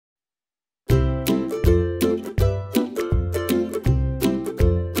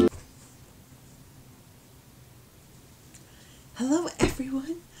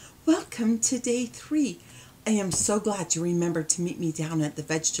welcome to day 3. I am so glad you remembered to meet me down at the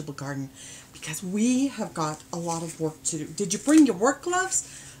vegetable garden because we have got a lot of work to do. Did you bring your work gloves?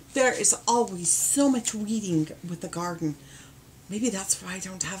 There is always so much weeding with the garden. Maybe that's why I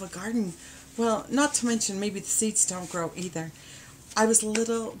don't have a garden. Well, not to mention maybe the seeds don't grow either. I was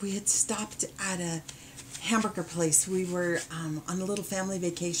little, we had stopped at a hamburger place. We were on a little family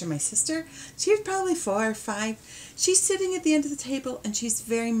vacation. My sister, she was probably 4 or 5. She's sitting at the end of the table and she's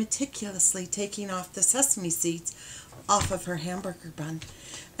very meticulously taking off the sesame seeds off of her hamburger bun.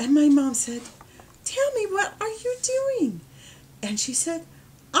 And my mom said, "Tell me, what are you doing?" And she said,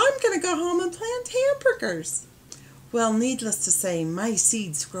 "I'm going to go home and plant hamburgers." Well, needless to say, my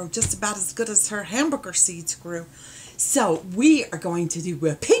seeds grow just about as good as her hamburger seeds grew. So we are going to do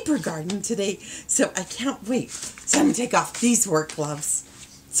a paper garden today. So I can't wait. So I'm going to take off these work gloves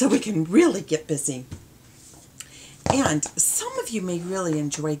so we can really get busy. And some of you may really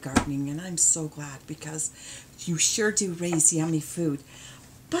enjoy gardening, and I'm so glad because you sure do raise yummy food.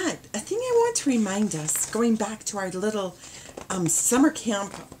 But a thing I want to remind us, going back to our little summer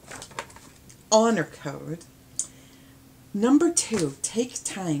camp honor code, number 2, take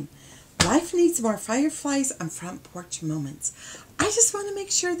time. Life needs more fireflies and front porch moments. I just want to make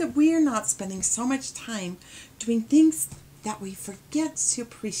sure that we are not spending so much time doing things that we forget to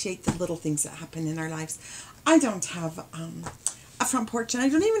appreciate the little things that happen in our lives. I don't have a front porch and I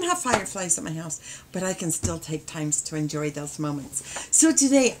don't even have fireflies at my house, but I can still take times to enjoy those moments. So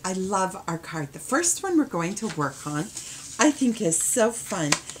today I love our card. The first one we're going to work on I think is so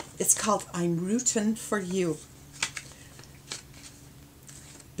fun. It's called "I'm Rootin' for You."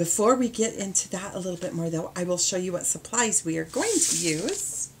 Before we get into that a little bit more, though, I will show you what supplies we are going to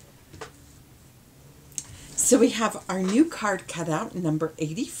use. So we have our new card cutout, number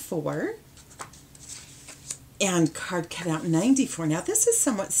 84, and card cutout 94. Now, this is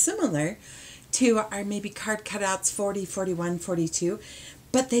somewhat similar to our maybe card cutouts 40, 41, 42,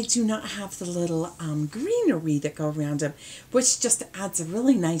 but they do not have the little greenery that go around them, which just adds a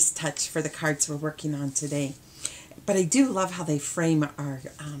really nice touch for the cards we're working on today. But I do love how they frame our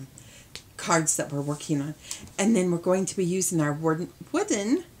cards that we're working on. And then we're going to be using our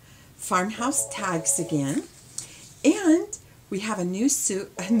wooden farmhouse tags again. And we have a new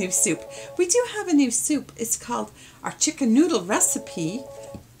soup. We do have a new soup. It's called our chicken noodle recipe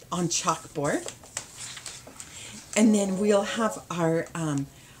on chalkboard. And then we'll have our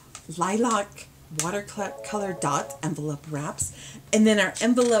lilac watercolor dot envelope wraps. And then our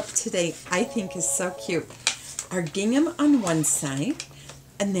envelope today I think is so cute. Our gingham on one side,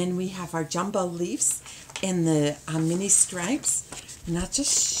 and then we have our jumbo leaves and the mini stripes. And I'll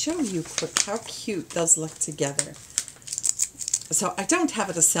just show you quick how cute those look together. So I don't have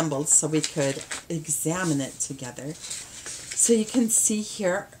it assembled so we could examine it together. So you can see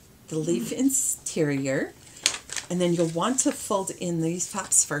here the leaf interior, and then you'll want to fold in these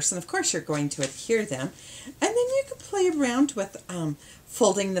flaps first, and of course you're going to adhere them. And then you can play around with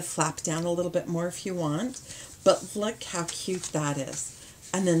folding the flap down a little bit more if you want. But look how cute that is.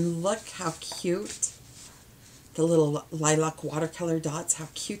 And then look how cute the little lilac watercolor dots, how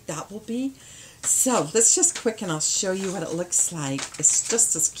cute that will be. So let's just quick and I'll show you what it looks like. It's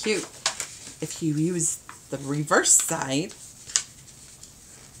just as cute if you use the reverse side,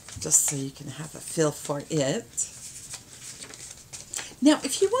 just so you can have a feel for it. Now,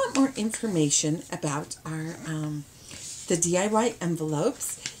 if you want more information about our the DIY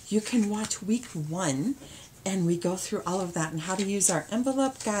envelopes, you can watch week 1. And we go through all of that and how to use our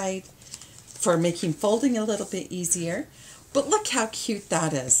envelope guide for making folding a little bit easier. But look how cute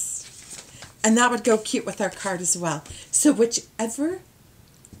that is. And that would go cute with our card as well. So whichever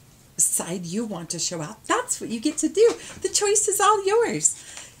side you want to show out, that's what you get to do. The choice is all yours.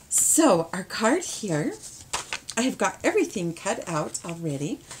 So our card here, I have got everything cut out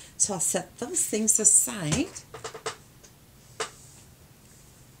already. So I'll set those things aside.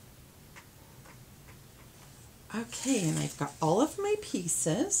 Okay, and I've got all of my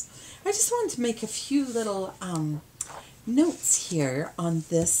pieces. I just wanted to make a few little notes here on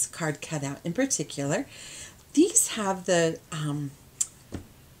this card cutout in particular. These have the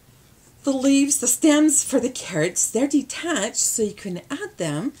leaves, the stems for the carrots. They're detached, so you can add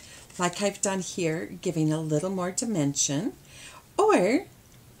them, like I've done here, giving a little more dimension. Or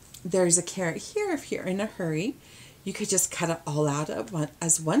there's a carrot here if you're in a hurry. You could just cut it all out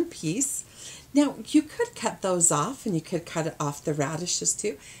as one piece. Now, you could cut those off, and you could cut it off the radishes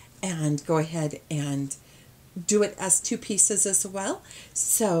too, and go ahead and do it as 2 pieces as well.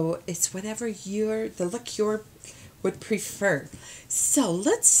 So it's whatever the look you would prefer. So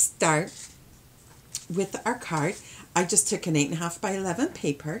let's start with our card. I just took an 8.5 by 11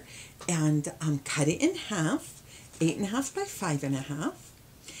 paper and cut it in half, 8.5 by 5.5,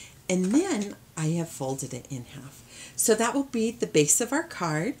 and then I have folded it in half. So that will be the base of our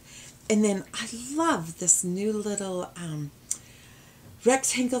card. And then I love this new little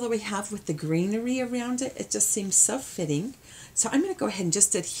rectangle that we have with the greenery around it. It just seems so fitting. So I'm going to go ahead and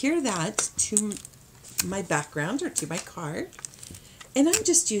just adhere that to my background or to my card. And I'm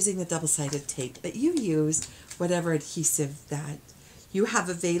just using the double-sided tape, but you use whatever adhesive that you have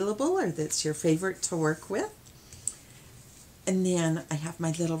available or that's your favorite to work with. And then I have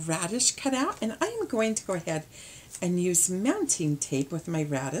my little radish cut out, and I am going to go ahead and use mounting tape with my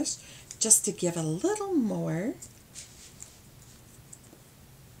radish just to give a little more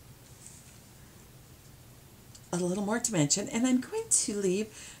dimension. And I'm going to leave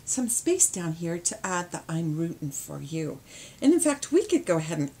some space down here to add the I'm rootin' for you. And in fact, we could go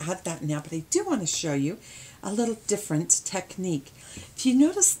ahead and add that now, but I do want to show you a little different technique. If you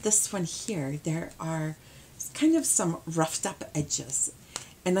notice this one here, there are kind of some roughed up edges.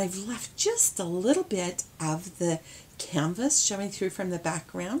 And I've left just a little bit of the canvas showing through from the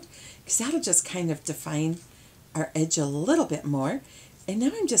background, because that'll just kind of define our edge a little bit more. And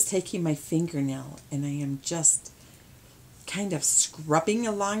now I'm just taking my fingernail and I am just kind of scrubbing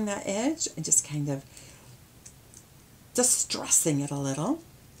along that edge and just kind of distressing it a little.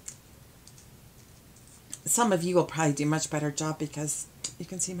 Some of you will probably do a much better job because you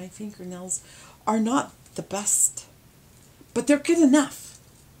can see my fingernails are not the best, but they're good enough.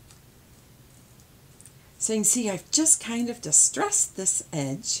 So you can see I've just kind of distressed this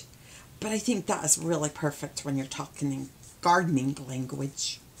edge, but I think that is really perfect when you're talking in gardening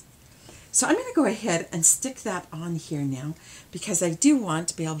language. So I'm going to go ahead and stick that on here now because I do want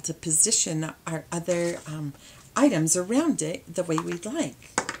to be able to position our other items around it the way we'd like.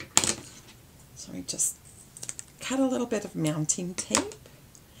 So I just cut a little bit of mounting tape.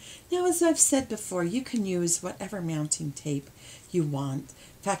 Now, as I've said before, you can use whatever mounting tape you want.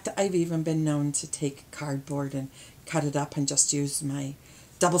 In fact, I've even been known to take cardboard and cut it up and just use my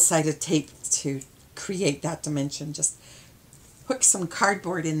double-sided tape to create that dimension. Just hook some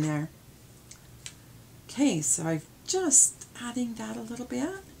cardboard in there. Okay, so I'm just adding that a little bit.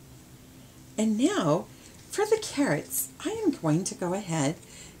 And now, for the carrots, I am going to go ahead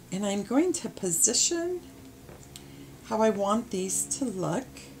and I'm going to position how I want these to look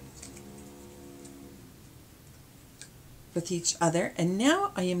with each other. And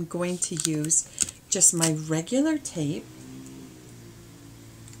now I am going to use just my regular tape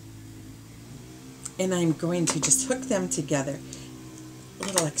and I'm going to just hook them together. A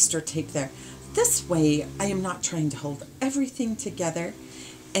little extra tape there. This way I am not trying to hold everything together.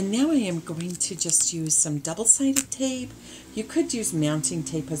 And now I am going to just use some double-sided tape. You could use mounting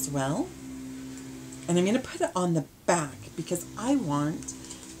tape as well. And I'm going to put it on the back because I want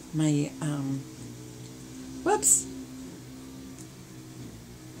my,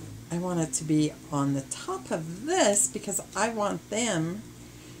 I want it to be on the top of this because I want them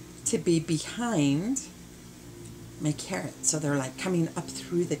to be behind my carrot. So they're like coming up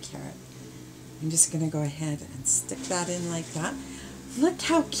through the carrot. I'm just going to go ahead and stick that in like that. Look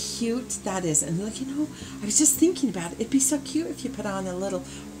how cute that is. And look, you know, I was just thinking about it. It'd be so cute if you put on a little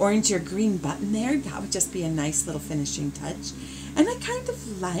orange or green button there. That would just be a nice little finishing touch. And I kind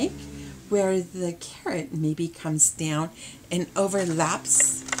of like where the carrot maybe comes down and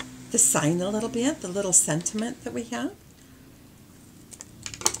overlaps the sign a little bit, the little sentiment that we have.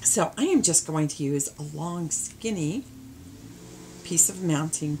 So I am just going to use a long, skinny piece of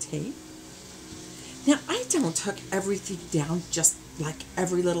mounting tape. Now, I don't hook everything down just like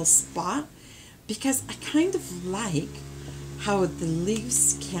every little spot because I kind of like how the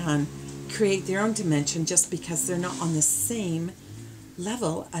leaves can create their own dimension just because they're not on the same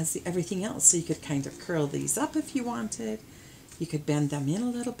level as everything else. So you could kind of curl these up if you wanted. You could bend them in a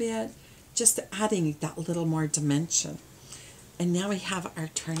little bit, just adding that little more dimension. And now we have our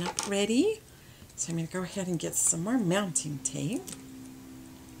turnip ready. So I'm going to go ahead and get some more mounting tape.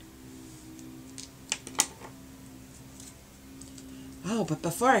 Oh, but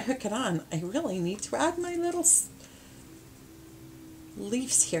before I hook it on, I really need to add my little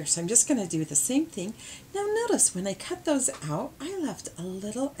leaves here. So I'm just going to do the same thing. Now notice when I cut those out, I left a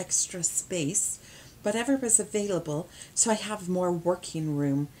little extra space, whatever was available, so I have more working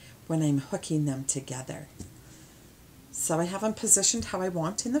room when I'm hooking them together. So I have them positioned how I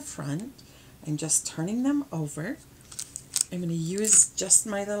want in the front. I'm just turning them over. I'm going to use just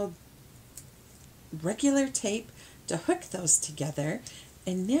my little regular tape to hook those together.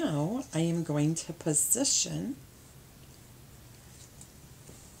 And now I am going to position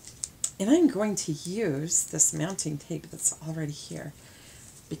And I'm going to use this mounting tape that's already here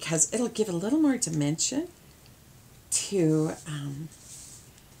because it'll give a little more dimension to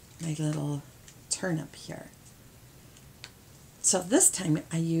my little turnip here. So this time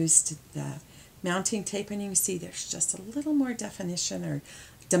I used the mounting tape, and you can see there's just a little more definition or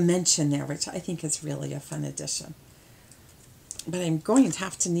dimension there, which I think is really a fun addition. But I'm going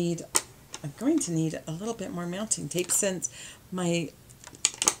to need a little bit more mounting tape since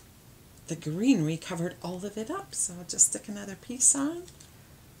the greenery covered all of it up. So I'll just stick another piece on,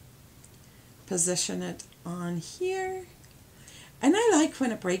 position it on here. And I like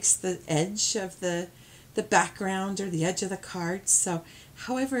when it breaks the edge of the background or the edge of the card. So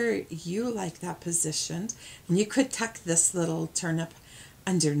however you like that positioned. And you could tuck this little turnip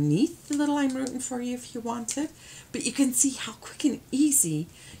underneath the little I'm rooting for you if you wanted. But you can see how quick and easy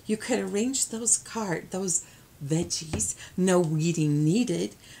you could arrange those veggies, no weeding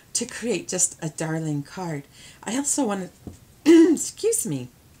needed, to create just a darling card. I also wanted, excuse me,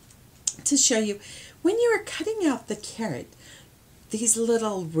 to show you when you are cutting out the carrot, these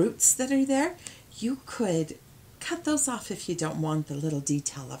little roots that are there, you could cut those off if you don't want the little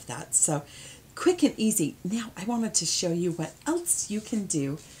detail of that. So quick and easy. Now I wanted to show you what else you can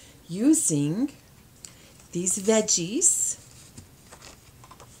do using these veggies.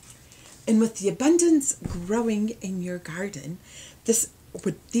 And with the abundance growing in your garden,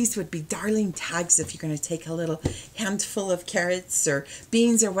 these would be darling tags if you're going to take a little handful of carrots or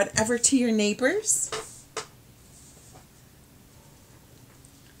beans or whatever to your neighbors.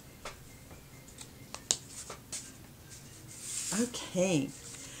 Okay,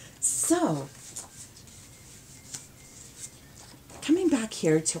 so coming back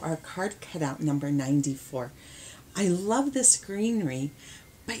here to our card cutout number 94. I love this greenery,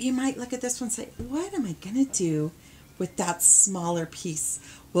 but you might look at this one and say, what am I going to do with that smaller piece?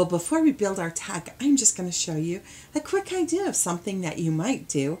 Well, before we build our tag, I'm just going to show you a quick idea of something that you might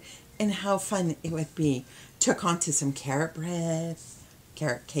do and how fun it would be. Took onto some carrot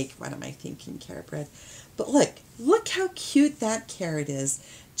cake, what am I thinking, carrot bread. But look how cute that carrot is,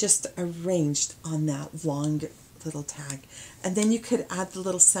 just arranged on that long little tag. And then you could add the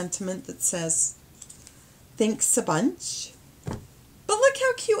little sentiment that says, thanks a bunch. But look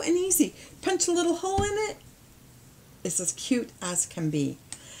how cute and easy. Punch a little hole in it. It's as cute as can be.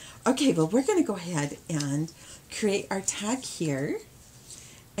 Okay, well, we're going to go ahead and create our tag here.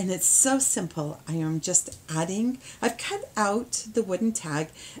 And it's so simple. I am just adding, I've cut out the wooden tag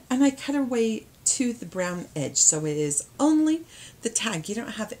and I cut away to the brown edge. So it is only the tag. You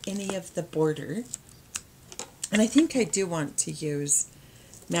don't have any of the border. And I think I do want to use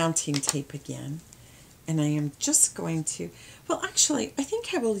mounting tape again. And I am just going to, well, actually, I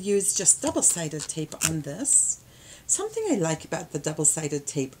think I will use just double-sided tape on this. Something I like about the double-sided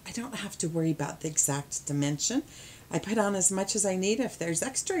tape, I don't have to worry about the exact dimension. I put on as much as I need. If there's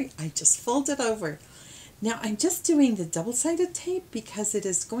extra, I just fold it over. Now, I'm just doing the double-sided tape because it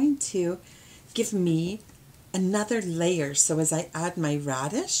is going to give me another layer. So as I add my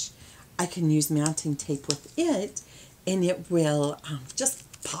radish, I can use mounting tape with it, and it will just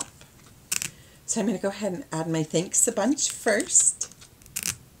pop. So I'm going to go ahead and add my thanks a bunch first,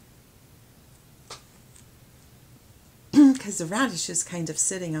 because the radish is kind of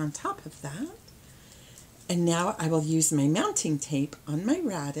sitting on top of that. And now I will use my mounting tape on my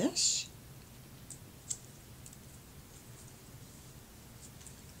radish.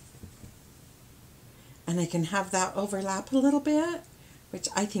 And I can have that overlap a little bit, which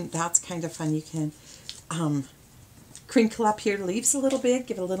I think that's kind of fun. You can crinkle up your leaves a little bit,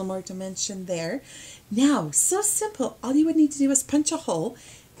 give it a little more dimension there. Now, so simple. All you would need to do is punch a hole,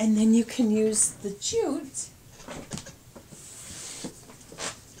 and then you can use the jute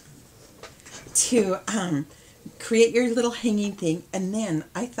to create your little hanging thing. And then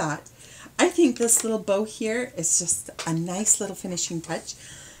I think this little bow here is just a nice little finishing touch.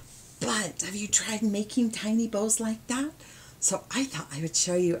 But have you tried making tiny bows like that? So I thought I would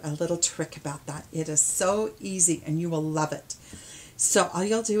show you a little trick about that. It is so easy and you will love it. So all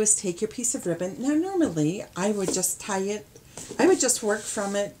you'll do is take your piece of ribbon. Now normally I would just tie it, I would just work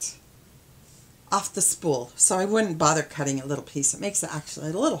from it off the spool. So I wouldn't bother cutting a little piece. It makes it actually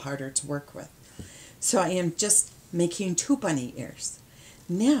a little harder to work with. So I am just making 2 bunny ears.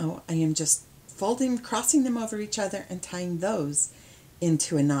 Now I am just folding, crossing them over each other and tying those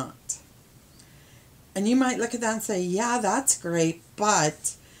into a knot. And you might look at that and say, yeah, that's great,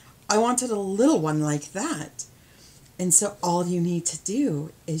 but I wanted a little one like that. And so all you need to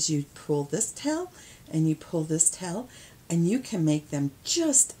do is you pull this tail and you pull this tail, and you can make them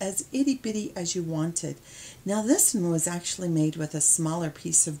just as itty bitty as you wanted. Now this one was actually made with a smaller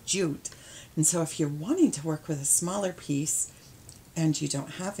piece of jute, and so if you're wanting to work with a smaller piece and you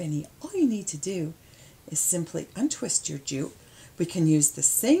don't have any, all you need to do is simply untwist your jute. We can use the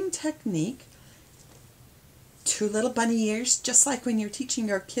same technique, 2 little bunny ears, just like when you're teaching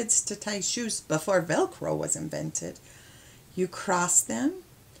your kids to tie shoes before Velcro was invented. You cross them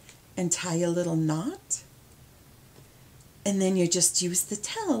and tie a little knot, and then you just use the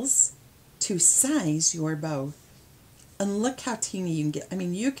tails to size your bow. And look how teeny you can get. I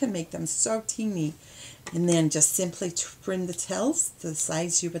mean, you can make them so teeny, and then just simply trim the tails to the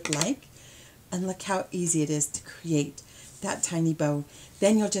size you would like. And look how easy it is to create that tiny bow.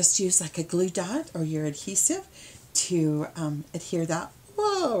 Then you'll just use like a glue dot or your adhesive to adhere that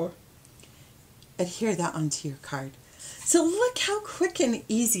onto your card. So look how quick and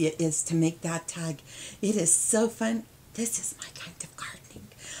easy it is to make that tag. It is so fun. This is my kind of gardening.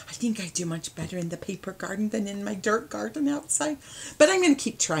 I think I do much better in the paper garden than in my dirt garden outside. But I'm going to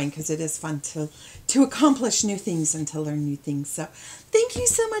keep trying because it is fun to accomplish new things and to learn new things. So thank you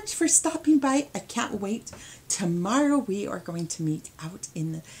so much for stopping by. I can't wait. Tomorrow we are going to meet out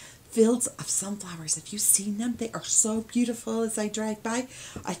in the fields of sunflowers. Have you seen them? They are so beautiful as I drive by.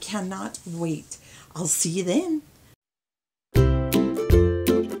 I cannot wait. I'll see you then.